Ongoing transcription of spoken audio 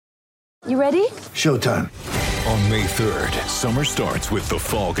You ready? Showtime. On May 3rd, summer starts with The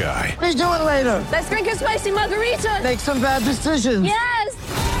Fall Guy. Let's do it later. Let's drink a spicy margarita. Make some bad decisions.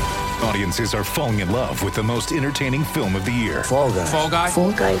 Yes! Audiences are falling in love with the most entertaining film of the year. Fall Guy. Fall Guy?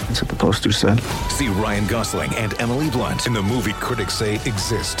 Fall Guy. That's what the poster said. See Ryan Gosling and Emily Blunt in the movie critics say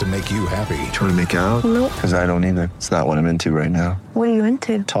exists to make you happy. Trying to make it out? Nope. Because I don't either. It's not what I'm into right now. What are you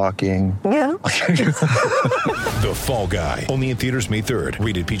into? Talking. Yeah. The Fall Guy. Only in theaters May 3rd.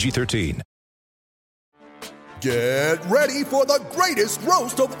 Rated PG-13. Get ready for the greatest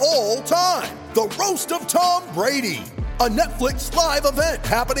roast of all time. The Roast of Tom Brady. A Netflix live event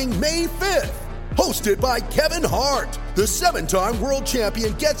happening May 5th. Hosted by Kevin Hart. The 7-time world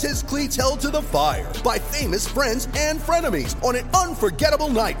champion gets his cleats held to the fire by famous friends and frenemies on an unforgettable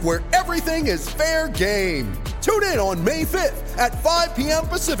night where everything is fair game. Tune in on May 5th at 5 p.m.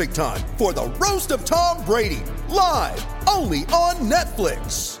 Pacific time for the Roast of Tom Brady. Live only on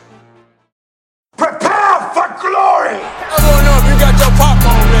Netflix. Prepare for glory! I wanna know if you got your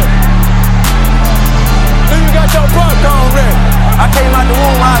popcorn ready. Do you got your popcorn ready? I came out the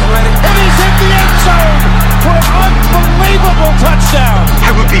womb, I was ready. And he's hit the end zone for an unbelievable touchdown. I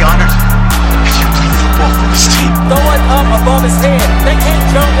would be honored if you played football for this team. Throw it up above his head. They can't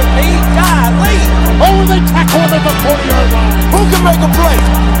jump with me. Golly. Oh, they tackle him at the 40-yard line. Who can make a play?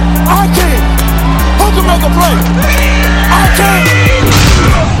 I can. Who can make a play? I can.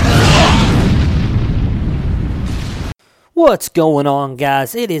 What's going on,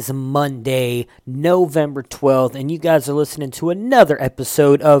 guys? It is Monday, November 12th, and you guys are listening to another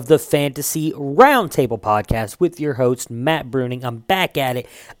episode of the Fantasy Roundtable Podcast with your host, Matt Bruning. I'm back at it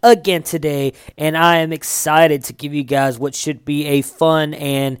again today, and I am excited to give you guys what should be a fun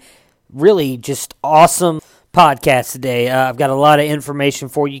and really just awesome podcast today. I've got a lot of information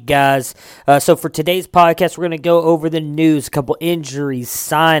for you guys. So for today's podcast, we're going to go over the news, a couple injuries,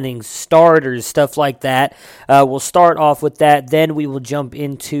 signings, starters, stuff like that. We'll start off with that. Then we will jump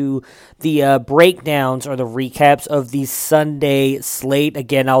into the breakdowns or the recaps of the Sunday slate.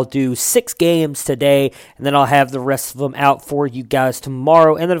 Again, I'll do 6 games today, and then I'll have the rest of them out for you guys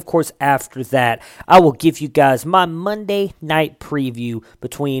tomorrow. And then, of course, after that, I will give you guys my Monday night preview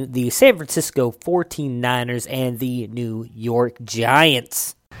between the San Francisco 49ers and the New York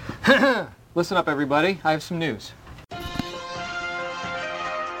Giants. Listen up, everybody. I have some news.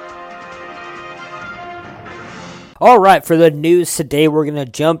 All right, for the news today, we're going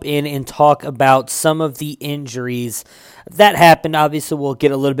to jump in and talk about some of the injuries that happened. Obviously, we'll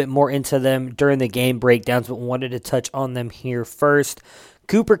get a little bit more into them during the game breakdowns, but wanted to touch on them here first.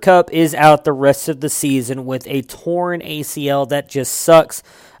 Cooper Kupp is out the rest of the season with a torn ACL. That just sucks.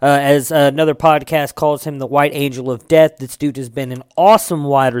 As another podcast calls him the White Angel of Death, this dude has been an awesome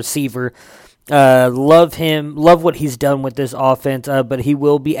wide receiver. Love him, love what he's done with this offense, but he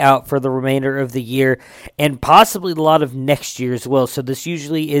will be out for the remainder of the year and possibly a lot of next year as well. So this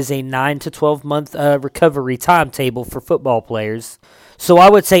usually is a 9 to 12 month recovery timetable for football players. So I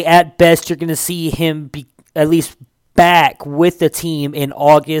would say at best you're going to see him be at least back with the team in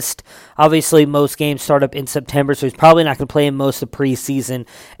August. Obviously, most games start up in September, so he's probably not going to play in most of preseason,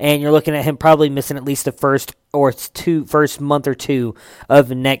 and you're looking at him probably missing at least the first month or two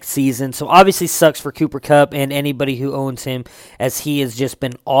of next season. So obviously sucks for Cooper Kupp and anybody who owns him, as he has just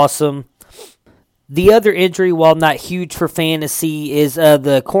been awesome. The other injury, while not huge for fantasy, is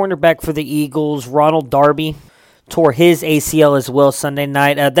the cornerback for the Eagles, Ronald Darby. Tore his ACL as well Sunday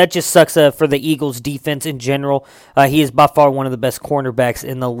night. That just sucks for the Eagles' defense in general. He is by far one of the best cornerbacks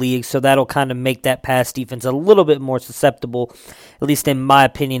in the league, so that'll kind of make that pass defense a little bit more susceptible, at least in my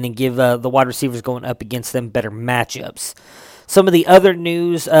opinion, and give the wide receivers going up against them better matchups. Some of the other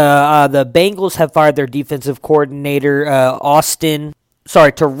news, the Bengals have fired their defensive coordinator, Terrell Austin.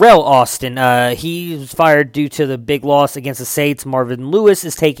 He was fired due to the big loss against the Saints. Marvin Lewis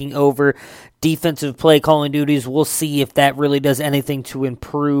is taking over defensive play calling duties. We'll see if that really does anything to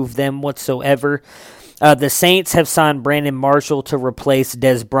improve them whatsoever. The Saints have signed Brandon Marshall to replace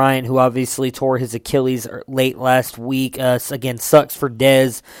Dez Bryant, who obviously tore his Achilles late last week. Again, sucks for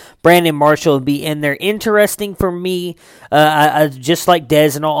Dez. Brandon Marshall will be in there. Interesting for me, just like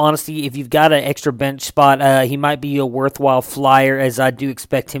Dez, in all honesty, if you've got an extra bench spot, he might be a worthwhile flyer, as I do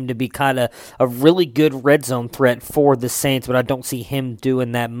expect him to be kind of a really good red zone threat for the Saints, but I don't see him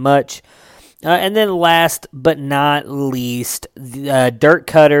doing that much. And then last but not least, Dirk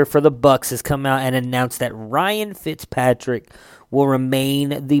Cutter for the Bucs has come out and announced that Ryan Fitzpatrick will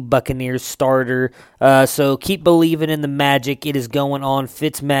remain the Buccaneers starter. So keep believing in the magic. It is going on.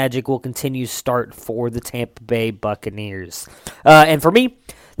 Fitzmagic will continue to start for the Tampa Bay Buccaneers. And for me,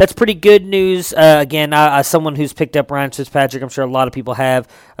 that's pretty good news. Again, as someone who's picked up Ryan Fitzpatrick, I'm sure a lot of people have.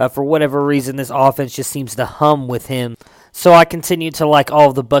 For whatever reason, this offense just seems to hum with him. So I continue to like all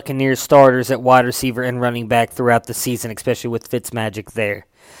of the Buccaneers starters at wide receiver and running back throughout the season, especially with Fitzmagic there.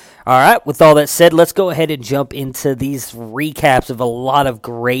 All right, with all that said, let's go ahead and jump into these recaps of a lot of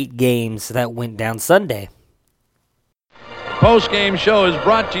great games that went down Sunday. Post-game show is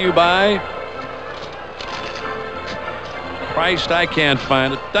brought to you by Christ, I can't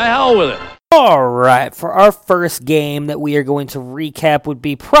find it. The hell with it. All right, for our first game that we are going to recap would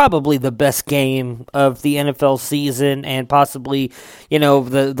be probably the best game of the NFL season and possibly,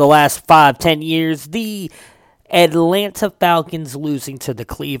 the last 5-10 years. The Atlanta Falcons losing to the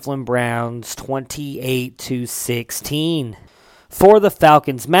Cleveland Browns 28-16. For the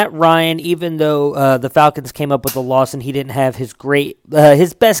Falcons, Matt Ryan, even though the Falcons came up with a loss and he didn't have his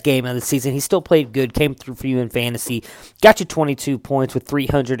best game of the season, he still played good, came through for you in fantasy, got you 22 points with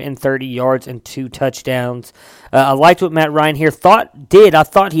 330 yards and 2 touchdowns. I liked what Matt Ryan here I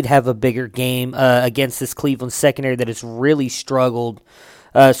thought he'd have a bigger game against this Cleveland secondary that has really struggled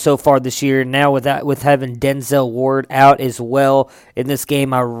so far this year. Now with having Denzel Ward out as well in this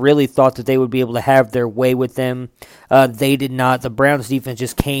game, I really thought that they would be able to have their way with them. They did not. The Browns defense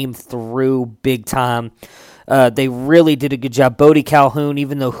just came through big time. They really did a good job. Bodie Calhoun,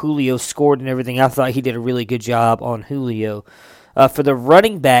 even though Julio scored and everything, I thought he did a really good job on Julio. For the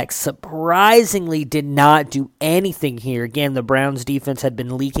running backs, surprisingly did not do anything here. Again, the Browns defense had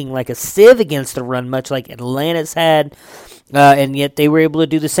been leaking like a sieve against the run, much like Atlanta's had. And yet they were able to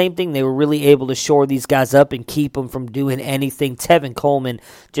do the same thing. They were really able to shore these guys up and keep them from doing anything. Tevin Coleman,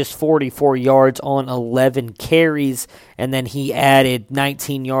 just 44 yards on 11 carries. And then he added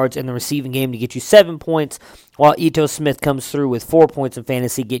 19 yards in the receiving game to get you 7 points. While Ito Smith comes through with 4 points in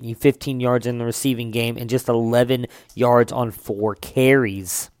fantasy, getting you 15 yards in the receiving game and just 11 yards on 4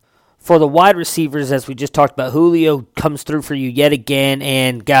 carries. For the wide receivers, as we just talked about, Julio comes through for you yet again.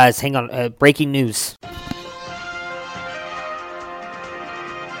 And guys, hang on, breaking news.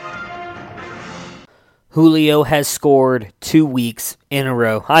 Julio has scored 2 weeks in a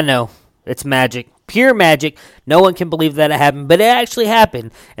row. I know, it's magic. Pure magic. No one can believe that it happened, but it actually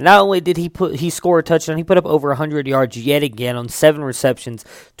happened. And not only did he score a touchdown, he put up over 100 yards yet again on 7 receptions,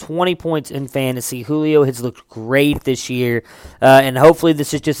 20 points in fantasy. Julio has looked great this year, and hopefully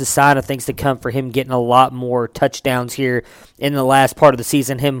this is just a sign of things to come for him getting a lot more touchdowns here in the last part of the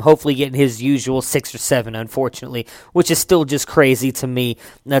season. Him hopefully getting his usual 6 or 7, unfortunately, which is still just crazy to me.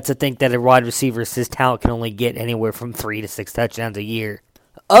 Not to think that a wide receiver, his talent can only get anywhere from 3 to 6 touchdowns a year.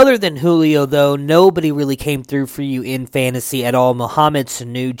 Other than Julio, though, nobody really came through for you in fantasy at all. Mohamed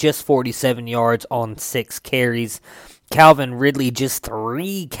Sanu, just 47 yards on 6 carries. Calvin Ridley, just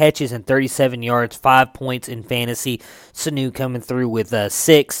 3 catches and 37 yards, 5 points in fantasy. Sanu coming through with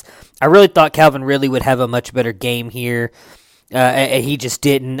 6. I really thought Calvin Ridley would have a much better game here. He just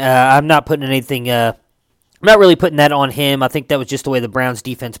didn't. I'm not putting anything... I'm not really putting that on him. I think that was just the way the Browns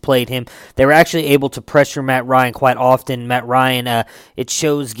defense played him. They were actually able to pressure Matt Ryan quite often. Matt Ryan,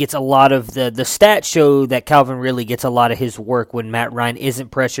 gets a lot of the stats show that Calvin Ridley gets a lot of his work when Matt Ryan isn't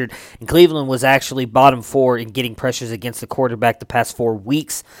pressured. And Cleveland was actually bottom 4 in getting pressures against the quarterback the past 4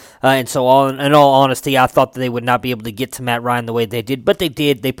 weeks. And so in all honesty, I thought that they would not be able to get to Matt Ryan the way they did, but they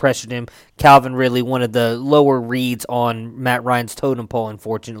did. They pressured him. Calvin Ridley, one of the lower reads on Matt Ryan's totem pole,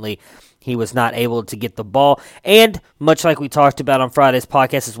 unfortunately. He was not able to get the ball. And much like we talked about on Friday's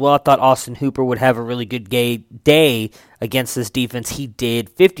podcast as well, I thought Austin Hooper would have a really good day against this defense. He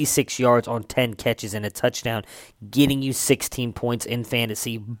did. 56 yards on 10 catches and a touchdown, getting you 16 points in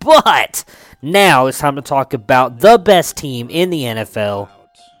fantasy. But now it's time to talk about the best team in the NFL.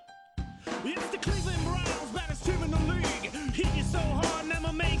 It's the Cleveland Browns, baddest team in the league. Hit you so hard,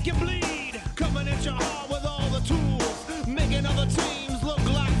 never make you bleed. Coming at your heart with all the tools, making other teams look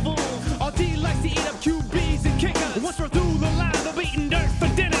like fools. RD likes to eat up QBs and kickers. Once we're through the line, they're eating dirt for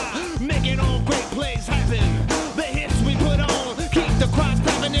dinner. Making all great plays happen. The hits we put on, keep the crowd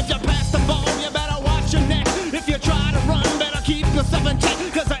clapping. If you pass the ball, you better watch your neck. If you try to run, better keep yourself in check.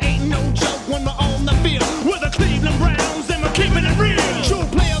 Cause there ain't no joke when we're on the field. We're the Cleveland Browns and we're keeping it real. True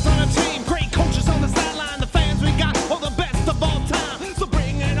players on the team, great coaches on the sideline. The fans we got are the best of all time. So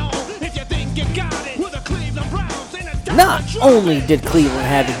bring it on if you think you got it. We're the Cleveland Browns. Not only did Cleveland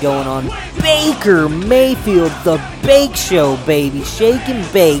have it going on, Baker Mayfield, the Bake Show, baby, shake and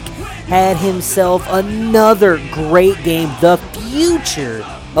bake, had himself another great game. The future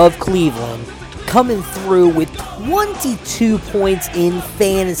of Cleveland coming through with 22 points in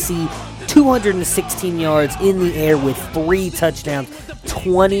fantasy, 216 yards in the air with 3 touchdowns,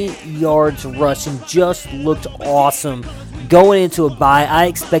 20 yards rushing, just looked awesome going into a bye, I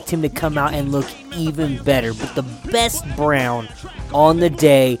expect him to come out and look even better. But the best Brown on the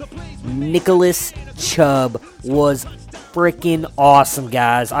day, Nicholas Chubb, was freaking awesome,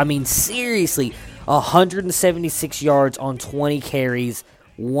 guys. I mean, seriously, 176 yards on 20 carries,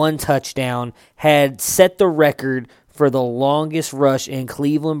 1 touchdown, had set the record for the longest rush in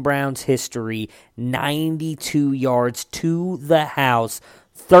Cleveland Browns history, 92 yards to the house,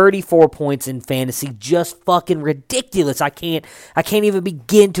 34 points in fantasy, just fucking ridiculous. I can't even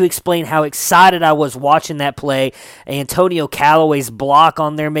begin to explain how excited I was watching that play. Antonio Callaway's block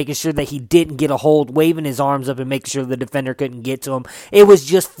on there, making sure that he didn't get a hold, waving his arms up and making sure the defender couldn't get to him. It was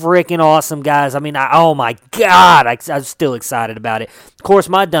just freaking awesome, guys. I mean, oh my God, I'm still excited about it. Of course,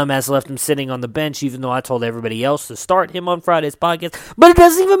 my dumbass left him sitting on the bench, even though I told everybody else to start him on Friday's podcast. But it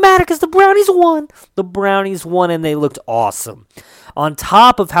doesn't even matter because the Brownies won. The Brownies won, and they looked awesome. On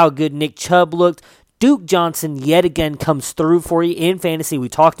top of how good Nick Chubb looked, Duke Johnson yet again comes through for you in fantasy. We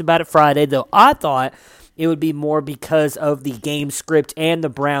talked about it Friday, though I thought it would be more because of the game script and the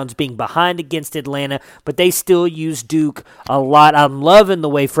Browns being behind against Atlanta, but they still use Duke a lot. I'm loving the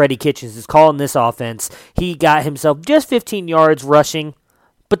way Freddie Kitchens is calling this offense. He got himself just 15 yards rushing,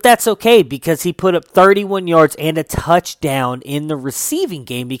 but that's okay because he put up 31 yards and a touchdown in the receiving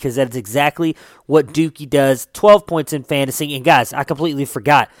game because that's exactly what Dookie does. 12 points in fantasy. And guys, I completely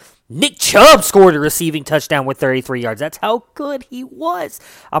forgot. Nick Chubb scored a receiving touchdown with 33 yards. That's how good he was.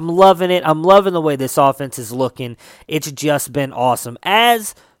 I'm loving it. I'm loving the way this offense is looking. It's just been awesome.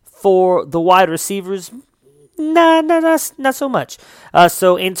 As for the wide receivers, not so much.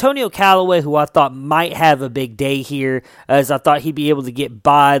 So Antonio Callaway, who I thought might have a big day here, as I thought he'd be able to get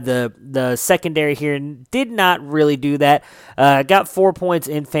by the secondary here, and did not really do that. Got 4 points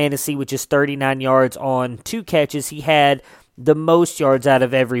in fantasy, which is 39 yards on 2 catches. He had the most yards out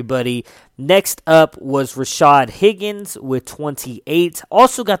of everybody. Next up was Rashad Higgins with 28.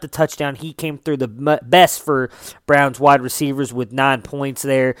 Also got the touchdown. He came through the best for Browns wide receivers with 9 points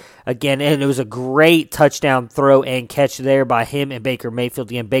there. Again, and it was a great touchdown throw and catch there by him and Baker Mayfield.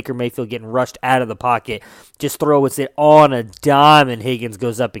 Again, Baker Mayfield getting rushed out of the pocket. Just throws it on a dime, and Higgins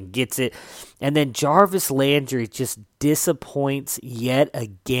goes up and gets it. And then Jarvis Landry just disappoints yet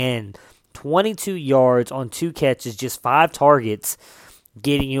again. 22 yards on 2 catches, just 5 targets,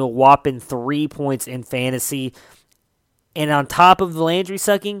 getting you a whopping 3 points in fantasy. And on top of the Landry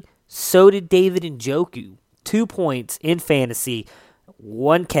sucking, so did David Njoku. 2 points in fantasy,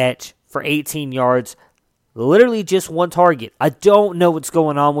 1 catch for 18 yards, literally just 1 target. I don't know what's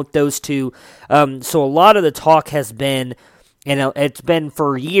going on with those two. So a lot of the talk has been, and it's been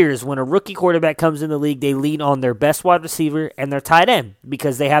for years, when a rookie quarterback comes in the league, they lean on their best wide receiver and their tight end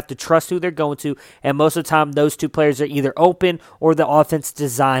because they have to trust who they're going to, and most of the time those two players are either open or the offense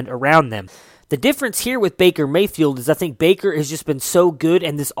designed around them. The difference here with Baker Mayfield is I think Baker has just been so good,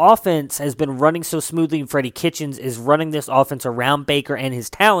 and this offense has been running so smoothly, and Freddie Kitchens is running this offense around Baker and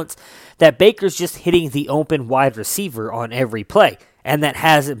his talents, that Baker's just hitting the open wide receiver on every play. And that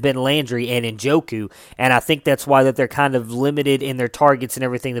hasn't been Landry and Njoku, and I think that's why that they're kind of limited in their targets and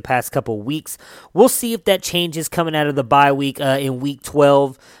everything the past couple of weeks. We'll see if that changes coming out of the bye week in Week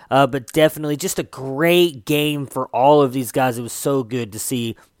 12, but definitely just a great game for all of these guys. It was so good to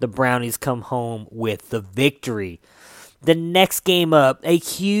see the Brownies come home with the victory. The next game up, a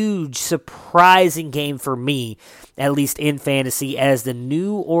huge, surprising game for me, at least in fantasy, as the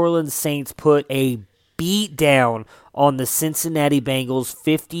New Orleans Saints put a beat down on the Cincinnati Bengals,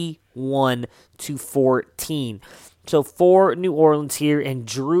 51-14. So for New Orleans here, and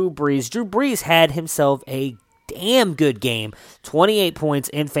Drew Brees had himself a damn good game. 28 points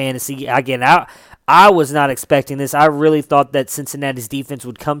in fantasy. Again, I was not expecting this. I really thought that Cincinnati's defense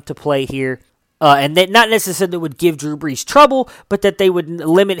would come to play here. And that not necessarily would give Drew Brees trouble, but that they would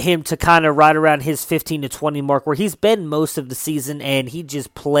limit him to kind of right around his 15 to 20 mark, where he's been most of the season, and he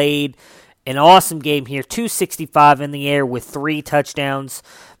just played an awesome game here, 265 in the air with 3 touchdowns.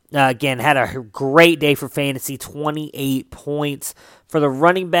 Again, had a great day for fantasy, 28 points. For the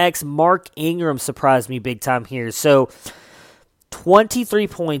running backs, Mark Ingram surprised me big time here. So 23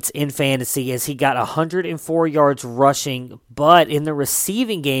 points in fantasy as he got 104 yards rushing, but in the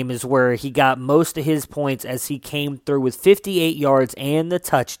receiving game is where he got most of his points as he came through with 58 yards and the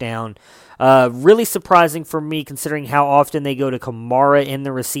touchdown. Really surprising for me considering how often they go to Kamara in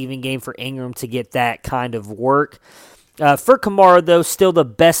the receiving game for Ingram to get that kind of work. For Kamara, though, still the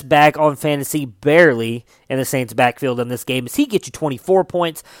best back on fantasy, barely, in the Saints' backfield in this game, as he gets you 24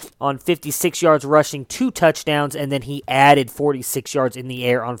 points on 56 yards rushing, 2 touchdowns, and then he added 46 yards in the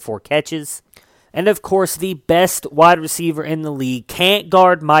air on 4 catches. And, of course, the best wide receiver in the league, can't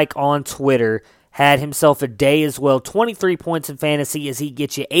guard Mike on Twitter, had himself a day as well. 23 points in fantasy as he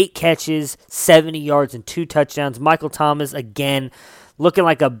gets you 8 catches, 70 yards, and 2 touchdowns. Michael Thomas, again, looking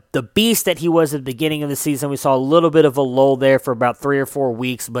like the beast that he was at the beginning of the season. We saw a little bit of a lull there for about 3 or 4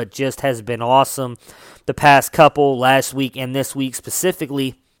 weeks, but just has been awesome the past couple, last week and this week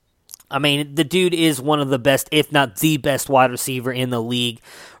specifically. I mean, the dude is one of the best, if not the best wide receiver in the league.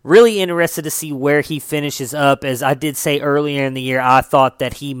 Really interested to see where he finishes up. As I did say earlier in the year, I thought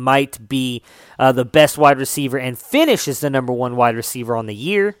that he might be the best wide receiver and finish as the number 1 wide receiver on the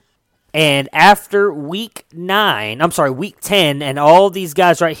year. And after week 10, and all these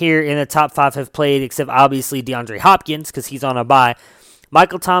guys right here in the top 5 have played, except obviously DeAndre Hopkins, because he's on a bye.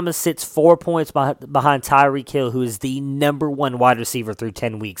 Michael Thomas sits 4 points behind Tyreek Hill, who is the number 1 wide receiver through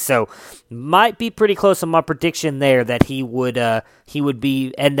 10 weeks. So might be pretty close on my prediction there that he would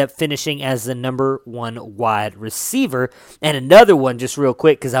end up finishing as the number 1 wide receiver. And another one, just real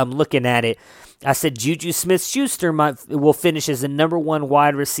quick, because I'm looking at it. I said Juju Smith-Schuster will finish as the number 1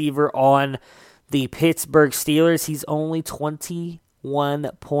 wide receiver on the Pittsburgh Steelers. He's only 21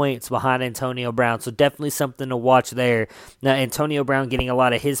 points behind Antonio Brown, so definitely something to watch there. Now, Antonio Brown getting a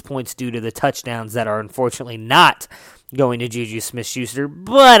lot of his points due to the touchdowns that are unfortunately not going to Juju Smith-Schuster,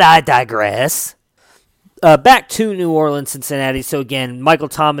 but I digress. Back to New Orleans, Cincinnati. So again, Michael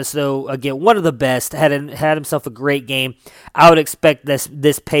Thomas, though, again, one of the best, had himself a great game. I would expect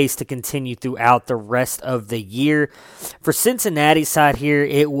this pace to continue throughout the rest of the year. For Cincinnati's side here,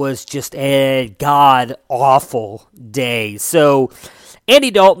 it was just a god-awful day. So Andy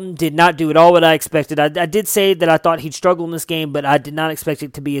Dalton did not do at all what I expected. I did say that I thought he'd struggle in this game, but I did not expect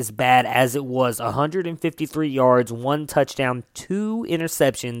it to be as bad as it was. 153 yards, 1 touchdown, 2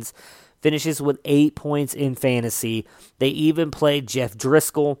 interceptions. Finishes with 8 points in fantasy. They even played Jeff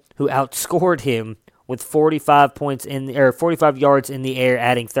Driscoll, who outscored him with 45 yards in the air,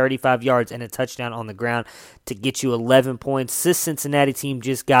 adding 35 yards and a touchdown on the ground to get you 11 points. This Cincinnati team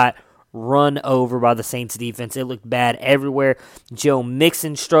just got run over by the Saints defense. It looked bad everywhere. Joe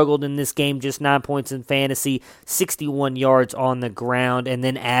Mixon struggled in this game, just 9 points in fantasy, 61 yards on the ground, and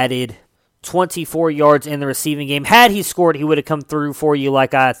then added 24 yards in the receiving game. Had he scored, he would have come through for you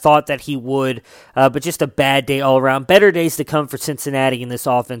like I thought that he would, but just a bad day all around. Better days to come for Cincinnati in this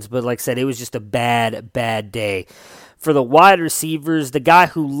offense, but like I said, it was just a bad day. For the wide receivers, the guy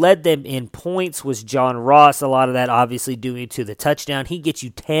who led them in points was John Ross. A lot of that obviously due to the touchdown. He gets you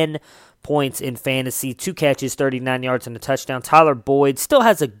 10 points in fantasy, 2 catches, 39 yards, and a touchdown. Tyler Boyd still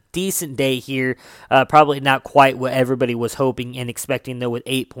has a decent day here. Probably not quite what everybody was hoping and expecting, though, with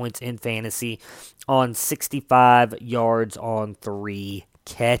 8 points in fantasy on 65 yards on 3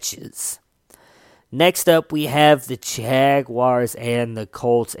 catches. Next up, we have the Jaguars and the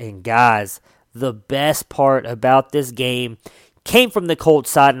Colts. And guys, the best part about this game came from the Colts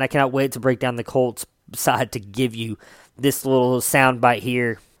side, and I cannot wait to break down the Colts side to give you this little soundbite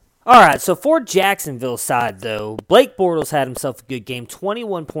here. All right, so for Jacksonville's side, though, Blake Bortles had himself a good game,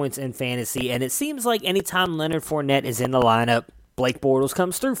 21 points in fantasy, and it seems like anytime Leonard Fournette is in the lineup, Blake Bortles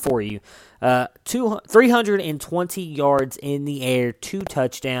comes through for you. 320 yards in the air, 2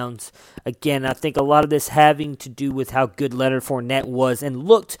 touchdowns. Again, I think a lot of this having to do with how good Leonard Fournette was and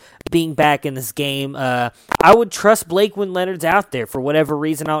looked being back in this game. I would trust Blake when Leonard's out there for whatever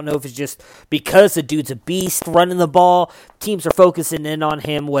reason. I don't know if it's just because the dude's a beast running the ball, teams are focusing in on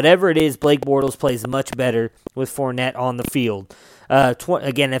him. Whatever it is, Blake Bortles plays much better with Fournette on the field.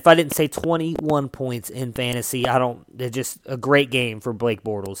 Again, if I didn't say 21 points in fantasy, it's just a great game for Blake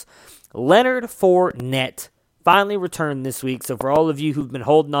Bortles. Leonard Fournette finally returned this week, so for all of you who've been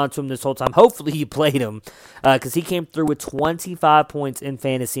holding on to him this whole time, hopefully you played him, because he came through with 25 points in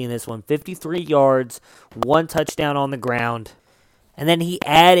fantasy in this one, 53 yards, 1 touchdown on the ground. And then he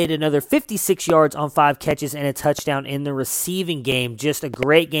added another 56 yards on 5 catches and a touchdown in the receiving game. Just a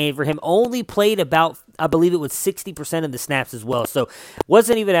great game for him. Only played about, I believe it was 60% of the snaps as well. So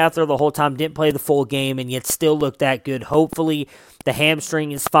wasn't even out there the whole time. Didn't play the full game and yet still looked that good. Hopefully the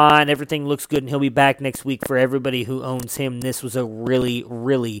hamstring is fine. Everything looks good and he'll be back next week for everybody who owns him. This was a really,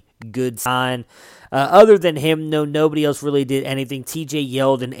 really good sign. Other than him, nobody else really did anything. TJ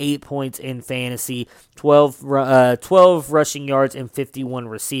Yeldon, 8 points in fantasy, 12 rushing yards and 51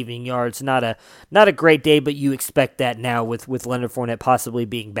 receiving yards. Not a great day, but you expect that now with Leonard Fournette possibly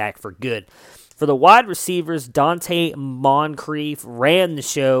being back for good. For the wide receivers, Dante Moncrief ran the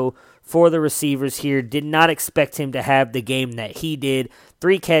show for the receivers here. Did not expect him to have the game that he did.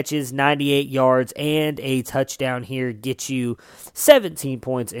 3 catches, 98 yards, and a touchdown here gets you 17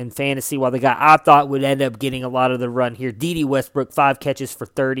 points in fantasy, while the guy I thought would end up getting a lot of the run here, Dede Westbrook, 5 catches for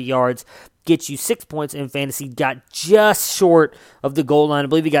 30 yards, gets you 6 points in fantasy, got just short of the goal line. I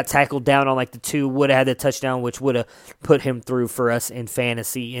believe he got tackled down on like the 2, would have had the touchdown, which would have put him through for us in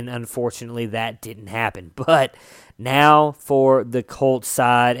fantasy, and unfortunately that didn't happen. But now for the Colts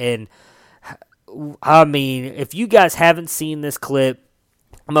side, and I mean, if you guys haven't seen this clip,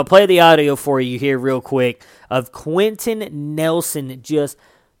 I'm going to play the audio for you here real quick of Quentin Nelson just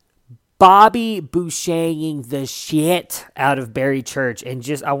Bobby Bouchering the shit out of Barry Church. And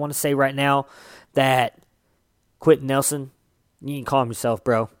just, I want to say right now that Quentin Nelson, you can call him yourself,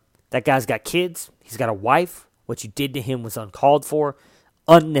 bro. That guy's got kids. He's got a wife. What you did to him was uncalled for,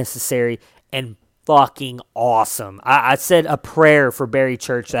 unnecessary, and fucking awesome. I said a prayer for Barry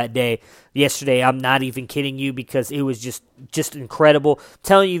Church that day yesterday. I'm not even kidding you, because it was just incredible. I'm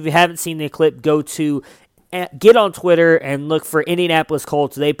telling you, if you haven't seen the clip, get on Twitter and look for Indianapolis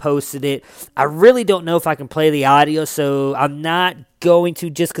Colts. They posted it. I really don't know if I can play the audio, so I'm not going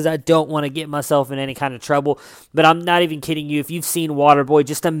to, just because I don't want to get myself in any kind of trouble. But I'm not even kidding you. If you've seen Waterboy,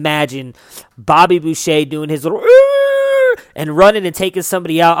 just imagine Bobby Boucher doing his little and running and taking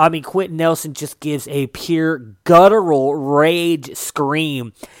somebody out. I mean, Quentin Nelson just gives a pure guttural rage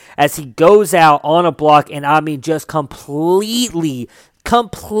scream as he goes out on a block, and I mean, just completely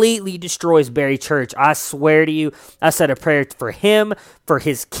destroys Barry Church. I swear to you, I said a prayer for him, for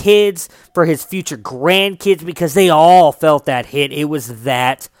his kids, for his future grandkids, because they all felt that hit. It was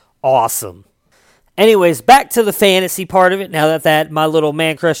that awesome. Anyways, back to the fantasy part of it, now that my little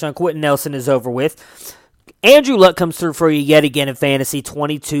man crush on Quentin Nelson is over with. Andrew Luck comes through for you yet again in fantasy,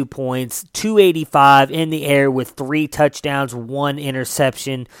 22 points, 285 in the air with 3 touchdowns, 1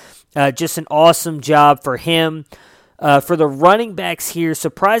 interception. Just an awesome job for him. For the running backs here,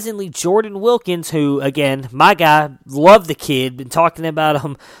 surprisingly, Jordan Wilkins, who, again, my guy, love the kid, been talking about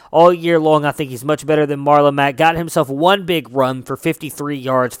him all year long. I think he's much better than Marlon Mack. Got himself 1 big run for 53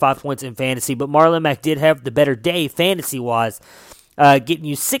 yards, 5 points in fantasy, but Marlon Mack did have the better day fantasy-wise, getting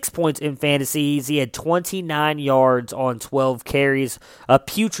you 6 points in fantasy. He had 29 yards on 12 carries, a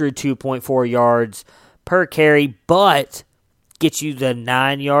putrid 2.4 yards per carry, but get you the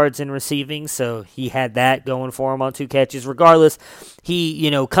 9 yards in receiving, so he had that going for him on 2 catches. Regardless,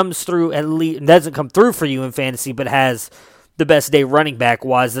 he, comes through, at least doesn't come through for you in fantasy, but has the best day running back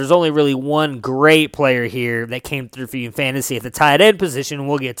wise. There's only really one great player here that came through for you in fantasy at the tight end position.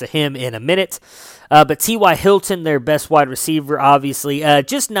 We'll get to him in a minute. But T.Y. Hilton, their best wide receiver, obviously,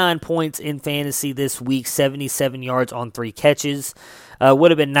 just 9 points in fantasy this week, 77 yards on 3 catches.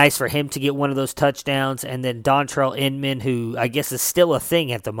 Would have been nice for him to get one of those touchdowns. And then Dontrell Inman, who I guess is still a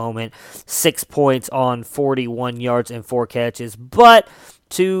thing at the moment, 6 points on 41 yards and 4 catches. But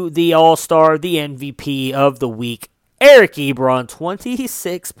to the All-Star, the MVP of the week, Eric Ebron,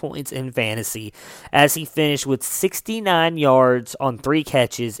 26 points in fantasy as he finished with 69 yards on 3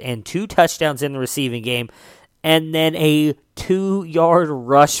 catches and 2 touchdowns in the receiving game, and then a 2-yard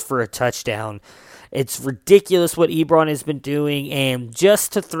rush for a touchdown. It's ridiculous what Ebron has been doing, and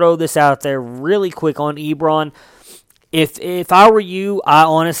just to throw this out there really quick on Ebron, if I were you, I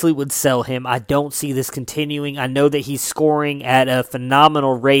honestly would sell him. I don't see this continuing. I know that he's scoring at a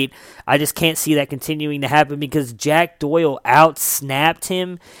phenomenal rate. I just can't see that continuing to happen because Jack Doyle outsnapped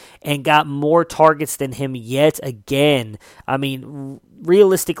him and got more targets than him yet again. I mean,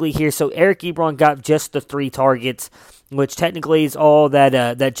 realistically here, so Eric Ebron got just the 3 targets, which technically is all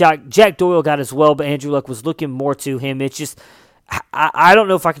that Jack Doyle got as well, but Andrew Luck was looking more to him. It's just, I don't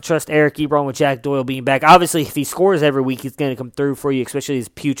know if I can trust Eric Ebron with Jack Doyle being back. Obviously, if he scores every week, he's going to come through for you, especially as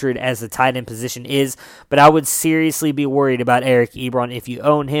putrid as the tight end position is. But I would seriously be worried about Eric Ebron if you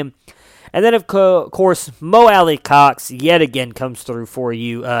own him. And then, of course, Mo Alley-Cox yet again comes through for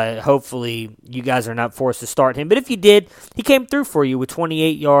you. Hopefully, you guys are not forced to start him. But if you did, he came through for you with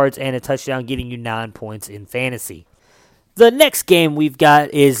 28 yards and a touchdown, getting you 9 points in fantasy. The next game we've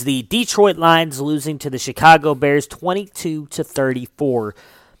got is the Detroit Lions losing to the Chicago Bears 22-34.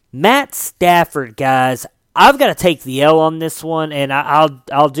 Matt Stafford, guys, I've got to take the L on this one, and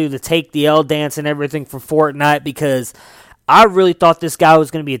I'll do the take the L dance and everything for Fortnite because I really thought this guy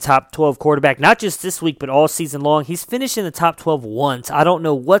was going to be a top 12 quarterback, not just this week, but all season long. He's finished in the top 12 once. I don't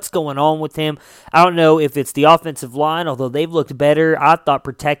know what's going on with him. I don't know if it's the offensive line, although they've looked better. I thought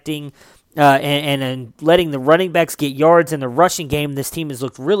protecting and letting the running backs get yards in the rushing game. This team has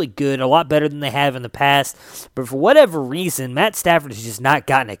looked really good, a lot better than they have in the past. But for whatever reason, Matt Stafford has just not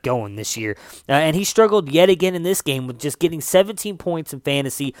gotten it going this year. And he struggled yet again in this game with just getting 17 points in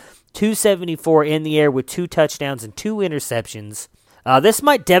fantasy, 274 in the air with 2 touchdowns and 2 interceptions. This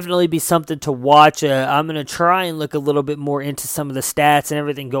might definitely be something to watch. I'm going to try and look a little bit more into some of the stats and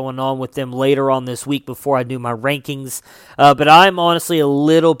everything going on with them later on this week before I do my rankings. But I'm honestly a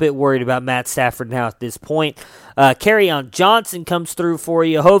little bit worried about Matt Stafford now at this point. Kerryon Johnson comes through for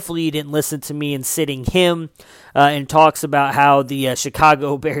you. Hopefully you didn't listen to me in sitting him and talks about how the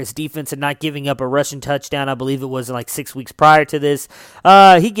Chicago Bears defense had not giving up a rushing touchdown. I believe it was like 6 weeks prior to this.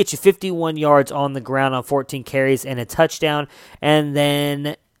 He gets you 51 yards on the ground on 14 carries and a touchdown, and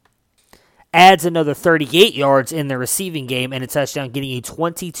then adds another 38 yards in the receiving game and a touchdown, getting you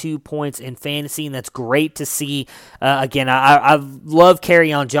 22 points in fantasy, and that's great to see. Again, I love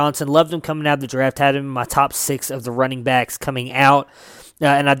Kerryon Johnson. Loved him coming out of the draft. Had him in my top 6 of the running backs coming out.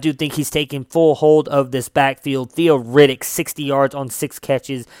 And I do think he's taking full hold of this backfield. Theo Riddick, 60 yards on 6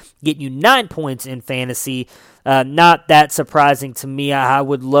 catches, getting you 9 points in fantasy. Not that surprising to me. I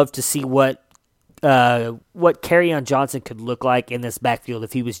would love to see what Kerryon Johnson could look like in this backfield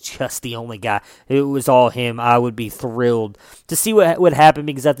if he was just the only guy. If it was all him, I would be thrilled to see what would happen,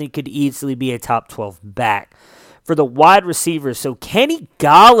 because I think he could easily be a top 12 back. For the wide receivers, so Kenny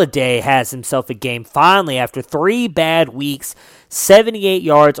Golladay has himself a game finally after 3 bad weeks. 78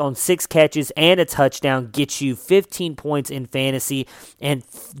 yards on 6 catches and a touchdown gets you 15 points in fantasy. And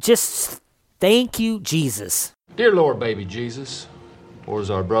just thank you, Jesus. Dear Lord, baby Jesus, or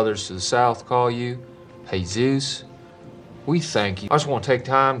as our brothers to the south call you, Jesus, we thank you. I just want to take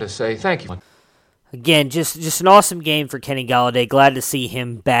time to say thank you. Again, just an awesome game for Kenny Golladay. Glad to see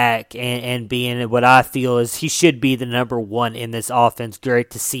him back and being what I feel is he should be the number 1 in this offense. Great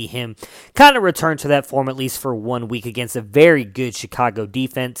to see him kind of return to that form at least for 1 week against a very good Chicago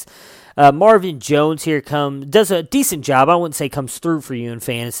defense. Marvin Jones here does a decent job. I wouldn't say comes through for you in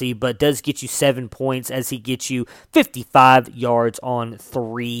fantasy, but does get you 7 points as he gets you 55 yards on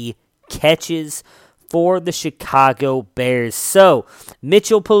 3 catches for the Chicago Bears. So,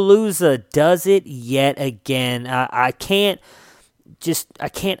 Mitchell Palooza does it yet again. I can't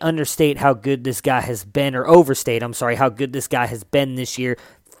understate how good this guy has been, or overstate, how good this guy has been this year.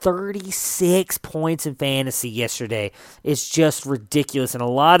 36 points in fantasy yesterday. It's just ridiculous, and a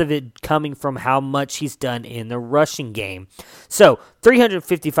lot of it coming from how much he's done in the rushing game. So,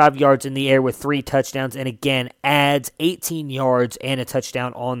 355 yards in the air with 3 touchdowns, and again, adds 18 yards and a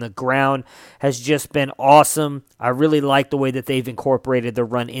touchdown on the ground. Has just been awesome. I really like the way that they've incorporated the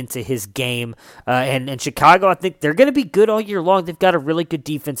run into his game. And Chicago, I think they're going to be good all year long. They've got a really good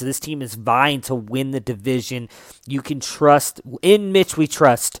defense. This team is vying to win the division. You can trust. In Mitch we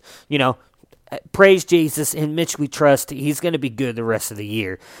trust. You know, praise Jesus. In Mitch we trust. He's going to be good the rest of the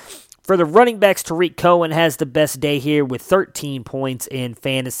year. For the running backs, Tariq Cohen has the best day here with 13 points in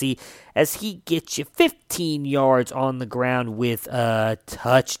fantasy as he gets you 15 yards on the ground with a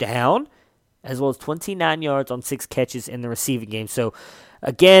touchdown, as well as 29 yards on 6 catches in the receiving game. So,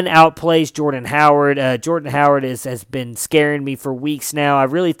 again, outplays Jordan Howard. Jordan Howard has been scaring me for weeks now. I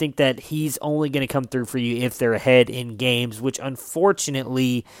really think that he's only going to come through for you if they're ahead in games, which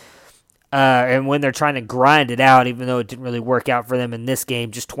unfortunately... and when they're trying to grind it out, even though it didn't really work out for them in this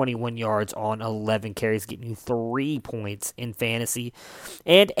game, just 21 yards on 11 carries, getting you 3 points in fantasy.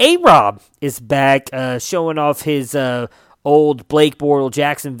 And A-Rob is back, showing off his old Blake Bortles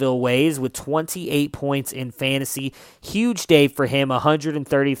Jacksonville ways with 28 points in fantasy. Huge day for him,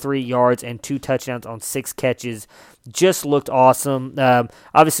 133 yards and 2 touchdowns on 6 catches. Just looked awesome.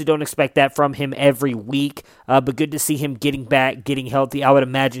 Obviously don't expect that from him every week, but good to see him getting back, getting healthy. I would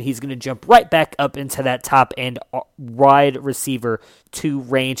imagine he's going to jump right back up into that top end wide receiver 2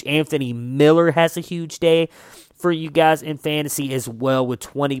 range. Anthony Miller has a huge day for you guys in fantasy as well with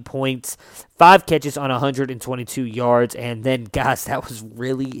 20 points, 5 catches on 122 yards, and then, guys, that was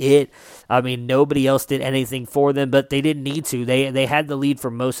really it. I mean, nobody else did anything for them, but they didn't need to. They had the lead for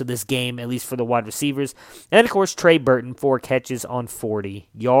most of this game, at least for the wide receivers. And, of course, Trey Burton, 4 catches on 40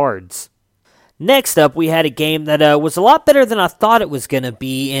 yards. Next up, we had a game that was a lot better than I thought it was going to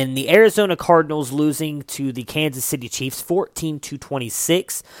be, in the Arizona Cardinals losing to the Kansas City Chiefs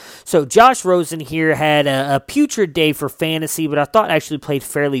 14-26. So Josh Rosen here had a putrid day for fantasy, but I thought actually played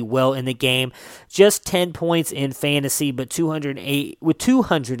fairly well in the game. Just 10 points in fantasy, but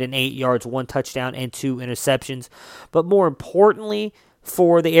 208 yards, 1 touchdown, and 2 interceptions. But more importantly,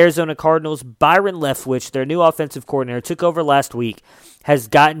 for the Arizona Cardinals, Byron Leftwich, their new offensive coordinator, took over last week, has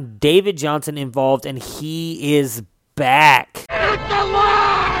gotten David Johnson involved, and he is back.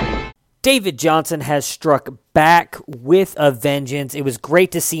 David Johnson has struck back with a vengeance. It was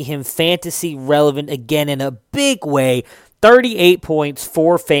great to see him fantasy relevant again in a big way. 38 points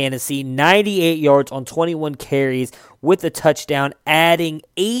for fantasy, 98 yards on 21 carries with a touchdown, adding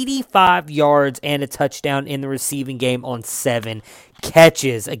 85 yards and a touchdown in the receiving game on 7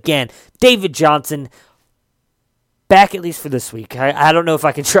 catches. Again, David Johnson back at least for this week. I don't know if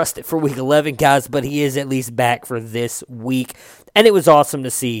I can trust it for week 11, guys, but he is at least back for this week. And it was awesome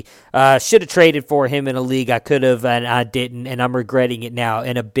to see. Should have traded for him in a league. I could have, and I didn't, and I'm regretting it now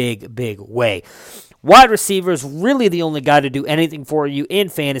in a big, big way. Wide receivers, really the only guy to do anything for you in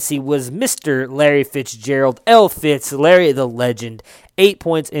fantasy was Mr. Larry Fitzgerald. L. Fitz, Larry the Legend. 8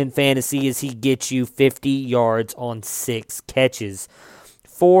 points in fantasy as he gets you 50 yards on 6 catches.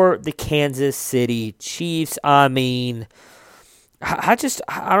 For the Kansas City Chiefs, I mean, I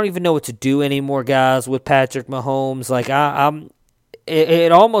don't even know what to do anymore, guys, with Patrick Mahomes. Like,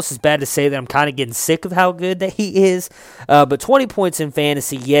 it almost is bad to say that I'm kind of getting sick of how good that he is. But 20 points in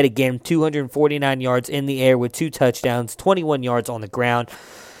fantasy yet again, 249 yards in the air with 2 touchdowns, 21 yards on the ground.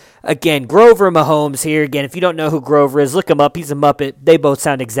 Again, Grover and Mahomes here. Again, if you don't know who Grover is, look him up. He's a Muppet. They both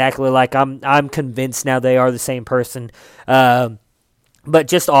sound exactly like I'm convinced now they are the same person. But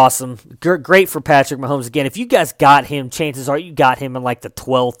just awesome. Great for Patrick Mahomes. Again, if you guys got him, chances are you got him in like the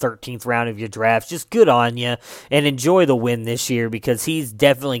 12th, 13th round of your drafts. Just good on you and enjoy the win this year because he's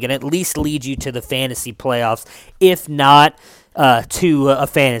definitely going to at least lead you to the fantasy playoffs, if not to a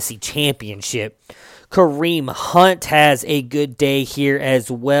fantasy championship. Kareem Hunt has a good day here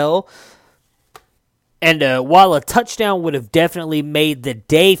as well. And while a touchdown would have definitely made the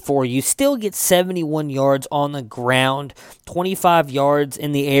day for you, still get 71 yards on the ground, 25 yards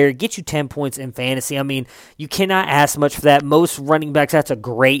in the air, get you 10 points in fantasy. I mean, you cannot ask much for that. Most running backs, that's a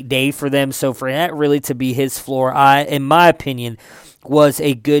great day for them. So for that really to be his floor, in my opinion, was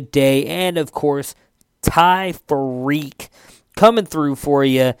a good day. And, of course, Ty Freak coming through for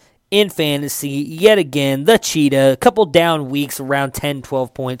you in fantasy yet again. The Cheetah, a couple down weeks, around 10,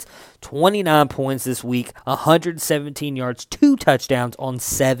 12 points. 29 points this week, 117 yards, 2 touchdowns on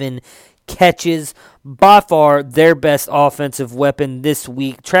 7 catches. By far their best offensive weapon this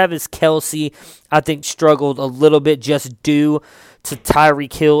week. Travis Kelce, I think, struggled a little bit just due to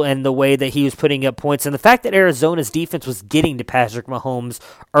Tyreek Hill and the way that he was putting up points. And the fact that Arizona's defense was getting to Patrick Mahomes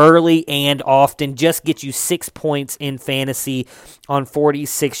early and often just gets you 6 points in fantasy on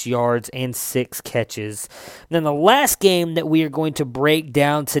 46 yards and 6 catches. And then the last game that we are going to break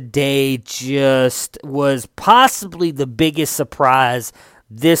down today just was possibly the biggest surprise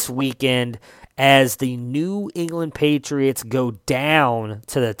this weekend as the New England Patriots go down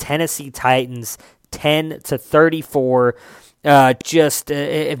to the Tennessee Titans 10-34.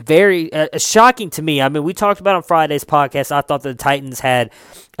 Very shocking to me. I mean, we talked about on Friday's podcast, I thought the Titans had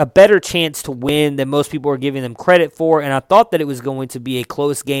a better chance to win than most people were giving them credit for, and I thought that it was going to be a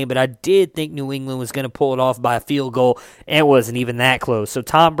close game, but I did think New England was going to pull it off by a field goal, and it wasn't even that close. So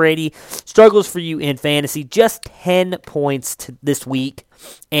Tom Brady struggles for you in fantasy, just 10 points this week.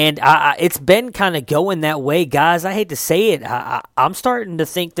 And it's been kind of going that way, guys. I hate to say it. I'm starting to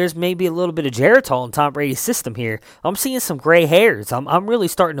think there's maybe a little bit of Geritol in Tom Brady's system here. I'm seeing some gray hairs. I'm really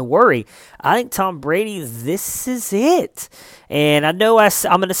starting to worry. I think Tom Brady, this is it. And I know I'm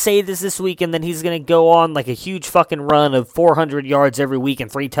going to say this week, and then he's going to go on like a huge fucking run of 400 yards every week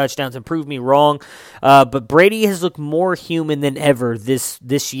and 3 touchdowns and prove me wrong. But Brady has looked more human than ever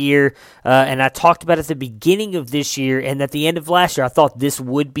this year. And I talked about it at the beginning of this year and at the end of last year. I thought this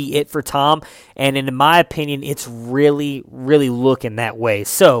would be it for Tom. And in my opinion, it's really, really looking that way.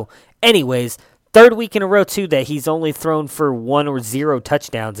 So, anyways, third week in a row, too, that he's only thrown for 1 or 0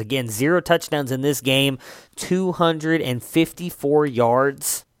 touchdowns. Again, 0 touchdowns in this game, 254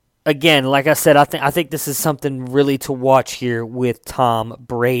 yards. Again, like I said, I think this is something really to watch here with Tom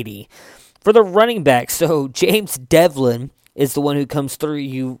Brady. For the running back, so James Devlin is the one who comes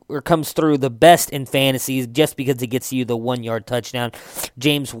through the best in fantasy just because he gets you the 1-yard touchdown.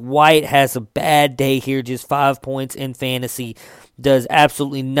 James White has a bad day here, just 5 points in fantasy. Does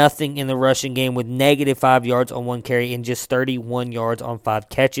absolutely nothing in the rushing game with -5 yards on 1 carry and just 31 yards on 5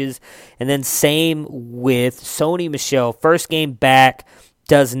 catches. And then same with Sony Michel. First game back,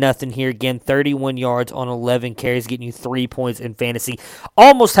 does nothing here again. 31 yards on 11 carries, getting you 3 points in fantasy.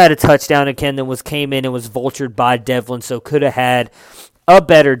 Almost had a touchdown again, then came in and was vultured by Devlin, so could have had a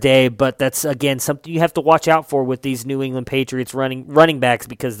better day, but that's, again, something you have to watch out for with these New England Patriots running backs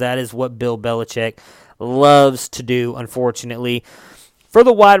because that is what Bill Belichick loves to do, unfortunately. For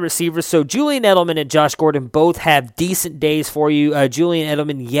the wide receivers, so Julian Edelman and Josh Gordon both have decent days for you. Julian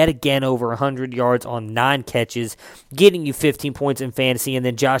Edelman yet again over 100 yards on 9 catches, getting you 15 points in fantasy, and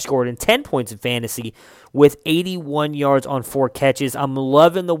then Josh Gordon 10 points in fantasy with 81 yards on 4 catches. I'm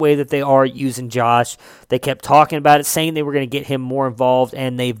loving the way that they are using Josh. They kept talking about it, saying they were going to get him more involved,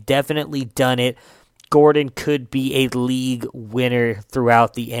 and they've definitely done it. Gordon could be a league winner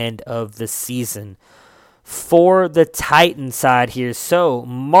throughout the end of the season. For the Titan side here, so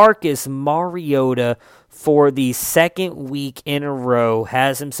Marcus Mariota for the second week in a row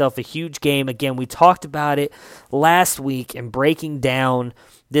has himself a huge game. Again, we talked about it last week and breaking down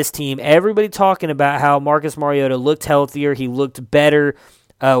this team. Everybody talking about how Marcus Mariota looked healthier, he looked better,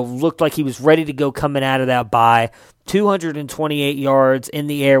 looked like he was ready to go coming out of that bye. 228 yards in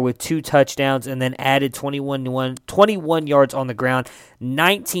the air with 2 touchdowns, and then added 21 yards on the ground,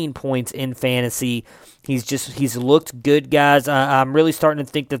 19 points in fantasy. He's looked good, guys. I'm really starting to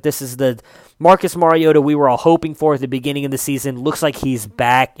think that this is the Marcus Mariota we were all hoping for at the beginning of the season. Looks like he's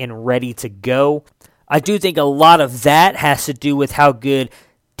back and ready to go. I do think a lot of that has to do with how good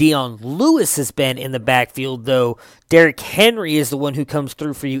Dion Lewis has been in the backfield, though. Derrick Henry is the one who comes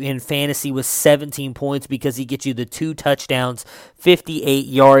through for you in fantasy with 17 points because he gets you the 2 touchdowns, 58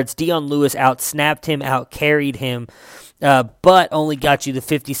 yards. Dion Lewis out-snapped him, out-carried him, but only got you the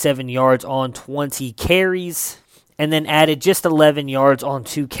 57 yards on 20 carries, and then added just 11 yards on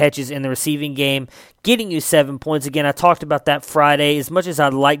 2 catches in the receiving game, getting you 7 points. Again, I talked about that Friday. As much as I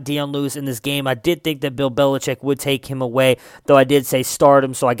like Dion Lewis in this game, I did think that Bill Belichick would take him away, though I did say start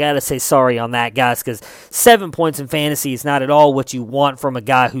him, so I got to say sorry on that, guys, because 7 points in fantasy is not at all what you want from a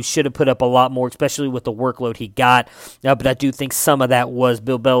guy who should have put up a lot more, especially with the workload he got. But I do think some of that was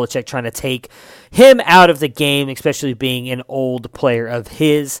Bill Belichick trying to take him out of the game, especially being an old player of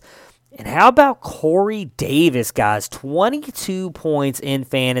his. And how about Corey Davis, guys? 22 points in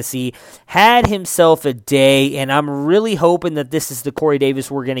fantasy. Had himself a day, and I'm really hoping that this is the Corey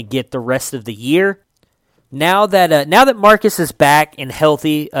Davis we're going to get the rest of the year. Now that Marcus is back and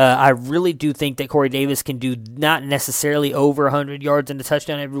healthy, I really do think that Corey Davis can do not necessarily over 100 yards and a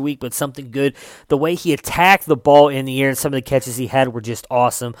touchdown every week, but something good. The way he attacked the ball in the air and some of the catches he had were just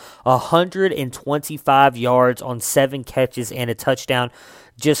awesome. 125 yards on 7 catches and a touchdown.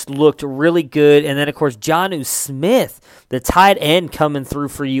 Just looked really good. And then, of course, Jonnu Smith, the tight end, coming through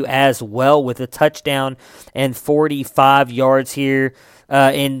for you as well with a touchdown and 45 yards here.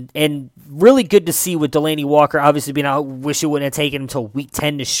 And really good to see with Delanie Walker obviously being out. Wish it wouldn't have taken him until week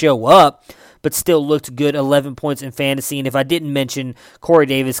 10 to show up, but still looked good, 11 points in fantasy. And if I didn't mention, Corey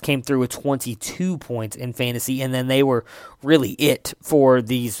Davis came through with 22 points in fantasy, and then they were really it for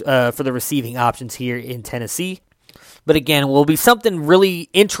these for the receiving options here in Tennessee. But again, it will be something really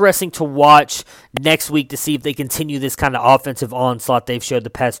interesting to watch next week to see if they continue this kind of offensive onslaught they've showed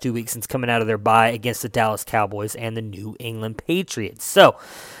the past 2 weeks since coming out of their bye against the Dallas Cowboys and the New England Patriots. So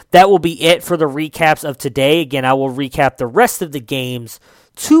that will be it for the recaps of today. Again, I will recap the rest of the games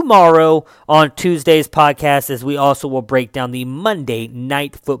tomorrow on Tuesday's podcast, as we also will break down the Monday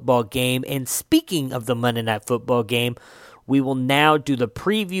Night Football game. And speaking of the Monday Night Football game, we will now do the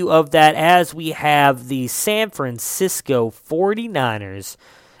preview of that as we have the San Francisco 49ers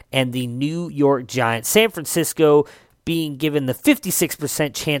and the New York Giants. San Francisco being given the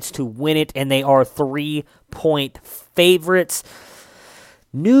 56% chance to win it, and they are 3-point favorites.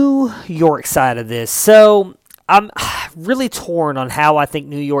 New York side of this. So I'm really torn on how I think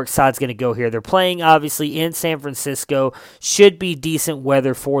New York side's going to go here. They're playing, obviously, in San Francisco. Should be decent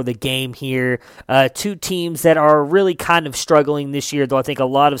weather for the game here. 2 teams that are really kind of struggling this year, though I think a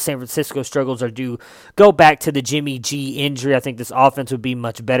lot of San Francisco struggles are due go back to the Jimmy G injury. I think this offense would be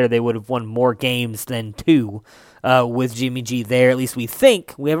much better. They would have won more games than 2 with Jimmy G there. At least we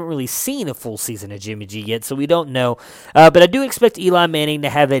think. We haven't really seen a full season of Jimmy G yet, so we don't know. But I do expect Eli Manning to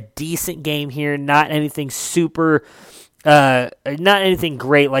have a decent game here. Not anything super, not anything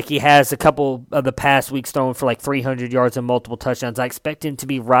great like he has a couple of the past weeks throwing for like 300 yards and multiple touchdowns. I expect him to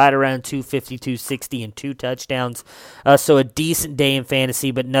be right around 250, 260 and 2 touchdowns. So a decent day in fantasy,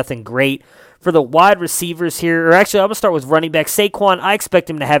 but nothing great. For the wide receivers here, or actually I'm going to start with running back. Saquon, I expect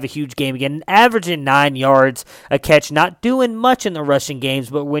him to have a huge game again, averaging 9 yards a catch, not doing much in the rushing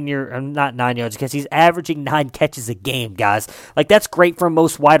games, but when you're, not 9 yards a catch, he's averaging 9 catches a game, guys. Like, that's great for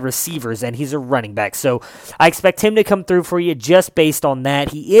most wide receivers, and he's a running back. So I expect him to come through for you just based on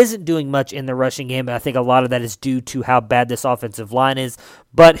that. He isn't doing much in the rushing game, but I think a lot of that is due to how bad this offensive line is,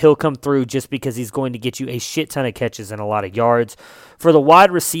 but he'll come through just because he's going to get you a shit ton of catches and a lot of yards. For the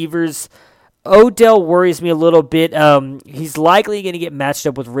wide receivers, Odell worries me a little bit. He's likely going to get matched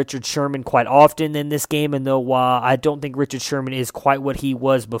up with Richard Sherman quite often in this game, and though while I don't think Richard Sherman is quite what he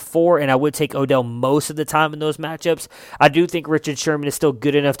was before, and I would take Odell most of the time in those matchups, I do think Richard Sherman is still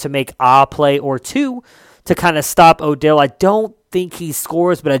good enough to make a play or two to kind of stop Odell. I don't think he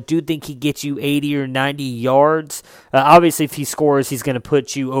scores, but I do think he gets you 80 or 90 yards. Obviously, if he scores, he's going to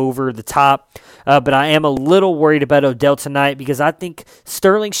put you over the top. But I am a little worried about Odell tonight because I think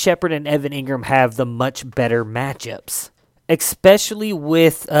Sterling Shepard and Evan Ingram have the much better matchups. Especially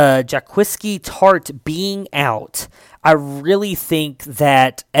with Jaquiski Tartt being out, I really think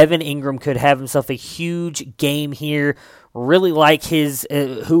that Evan Ingram could have himself a huge game here. Really like his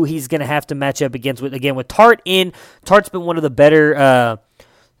who he's going to have to match up against with Tartt in. Tartt's been one of the better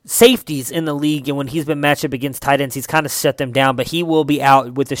safeties in the league, and when he's been matched up against tight ends, he's kind of shut them down, but he will be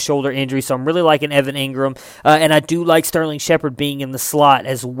out with the shoulder injury, so I'm really liking Evan Ingram, and I do like Sterling Shepard being in the slot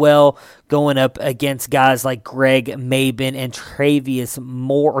as well, going up against guys like Greg Mabin and Tarvius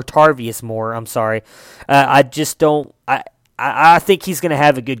Moore, I just don't... I think he's going to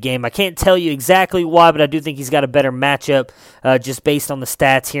have a good game. I can't tell you exactly why, but I do think he's got a better matchup just based on the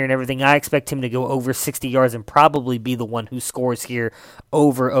stats here and everything. I expect him to go over 60 yards and probably be the one who scores here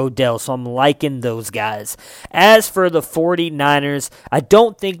over Odell, so I'm liking those guys. As for the 49ers, I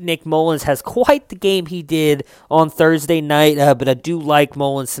don't think Nick Mullins has quite the game he did on Thursday night, but I do like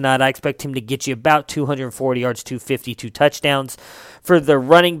Mullins tonight. I expect him to get you about 240 yards, 252 touchdowns. For the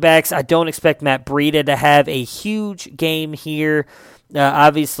running backs, I don't expect Matt Breida to have a huge game here.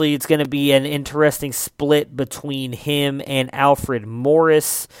 Obviously, it's going to be an interesting split between him and Alfred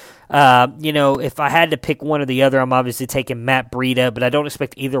Morris. If I had to pick one or the other, I'm obviously taking Matt Breida, but I don't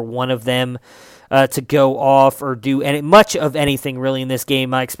expect either one of them to go off or do much of anything really in this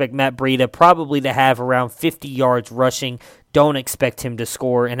game. I expect Matt Breida probably to have around 50 yards rushing. Don't expect him to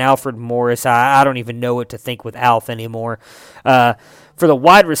score. And Alfred Morris, I don't even know what to think with Alf anymore. For the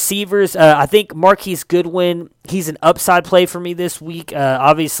wide receivers, I think Marquise Goodwin, he's an upside play for me this week.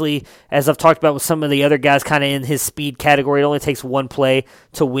 Obviously, as I've talked about with some of the other guys kind of in his speed category, it only takes one play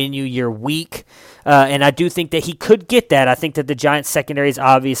to win you your week. And I do think that he could get that. I think that the Giants secondary is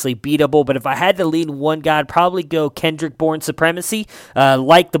obviously beatable, but if I had to lean one guy, I'd probably go Kendrick Bourne supremacy.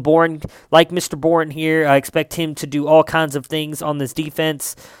 Like Mr. Bourne here, I expect him to do all kinds of things on this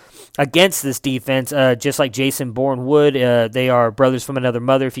defense. Against this defense, just like Jason Bourne would. They are brothers from another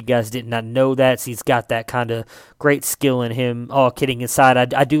mother, if you guys did not know that. So he's got that kind of great skill in him. All kidding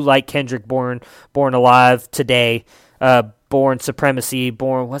aside, I do like Kendrick Bourne alive today. Bourne Supremacy,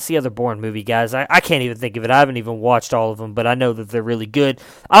 Bourne, what's the other Bourne movie, guys? I can't even think of it. I haven't even watched all of them, but I know that they're really good.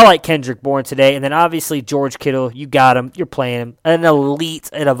 I like Kendrick Bourne today. And then obviously George Kittle, you got him. You're playing him. An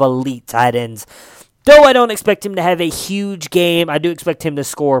elite tight ends. Though I don't expect him to have a huge game, I do expect him to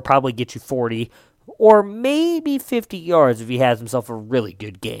score, probably get you 40 or maybe 50 yards if he has himself a really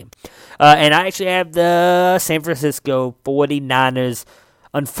good game. And I actually have the San Francisco 49ers,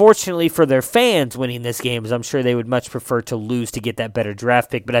 unfortunately for their fans, winning this game, as I'm sure they would much prefer to lose to get that better draft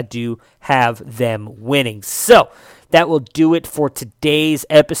pick, but I do have them winning. So that will do it for today's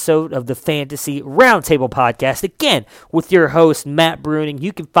episode of the Fantasy Roundtable Podcast. Again, with your host, Matt Bruning.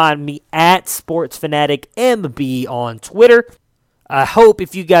 You can find me at SportsFanaticMB on Twitter. I hope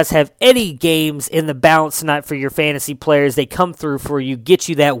if you guys have any games in the balance tonight for your fantasy players, they come through for you, get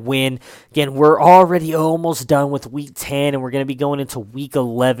you that win. Again, we're already almost done with Week 10, and we're going to be going into Week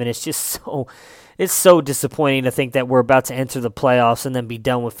 11. It's just so disappointing to think that we're about to enter the playoffs and then be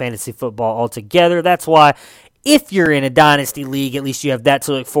done with fantasy football altogether. That's why, if you're in a dynasty league, at least you have that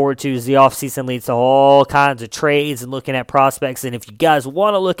to look forward to, as the offseason leads to all kinds of trades and looking at prospects. And if you guys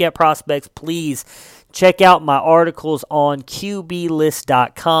want to look at prospects, please check out my articles on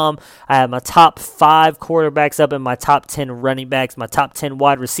QBlist.com. I have my top 5 quarterbacks up and my top 10 running backs. My top 10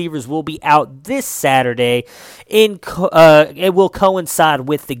 wide receivers will be out this Saturday. It will coincide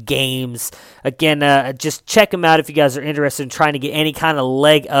with the games. Again, just check them out if you guys are interested in trying to get any kind of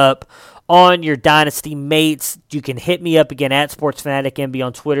leg up on your dynasty mates. You can hit me up again at SportsFanaticMB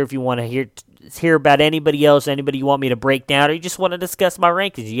on Twitter if you want to hear about anybody else, anybody you want me to break down, or you just want to discuss my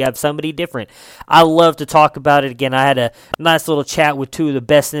rankings. You have somebody different. I love to talk about it. Again, I had a nice little chat with 2 of the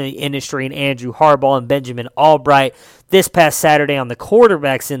best in the industry, and Andrew Harbaugh and Benjamin Albright, this past Saturday on the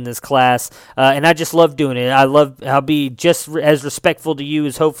quarterbacks in this class, and I just love doing it. I'll be just as respectful to you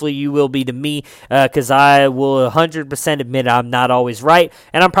as hopefully you will be to me, because I will 100% admit I'm not always right,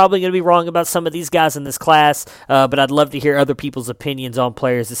 and I'm probably going to be wrong about some of these guys in this class, but I'd love to hear other people's opinions on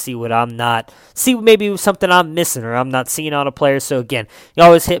players to see what see maybe something I'm missing or I'm not seeing on a player. So again, you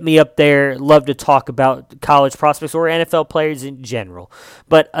always hit me up there. Love to talk about college prospects or NFL players in general.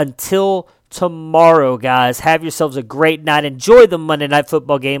 But until tomorrow, guys. Have yourselves a great night. Enjoy the Monday Night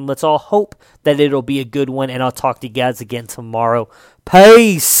Football game. Let's all hope that it'll be a good one, and I'll talk to you guys again tomorrow.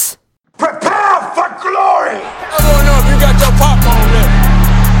 Peace! Prepare for glory! I want to know if you got your popcorn ready.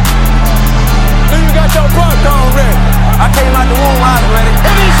 Do you got your popcorn ready? I came out the womb, I was ready.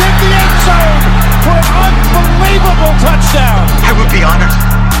 And he's hit the end zone for an unbelievable touchdown. I would be honored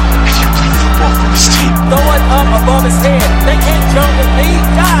if you played football for this team. Throw it up above his head. They can't jump with me.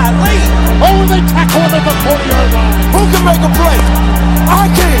 Golly. Oh, they tackle him at the 40-yard line. Who can make a play? I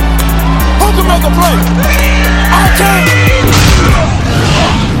can. Who can make a play? I can.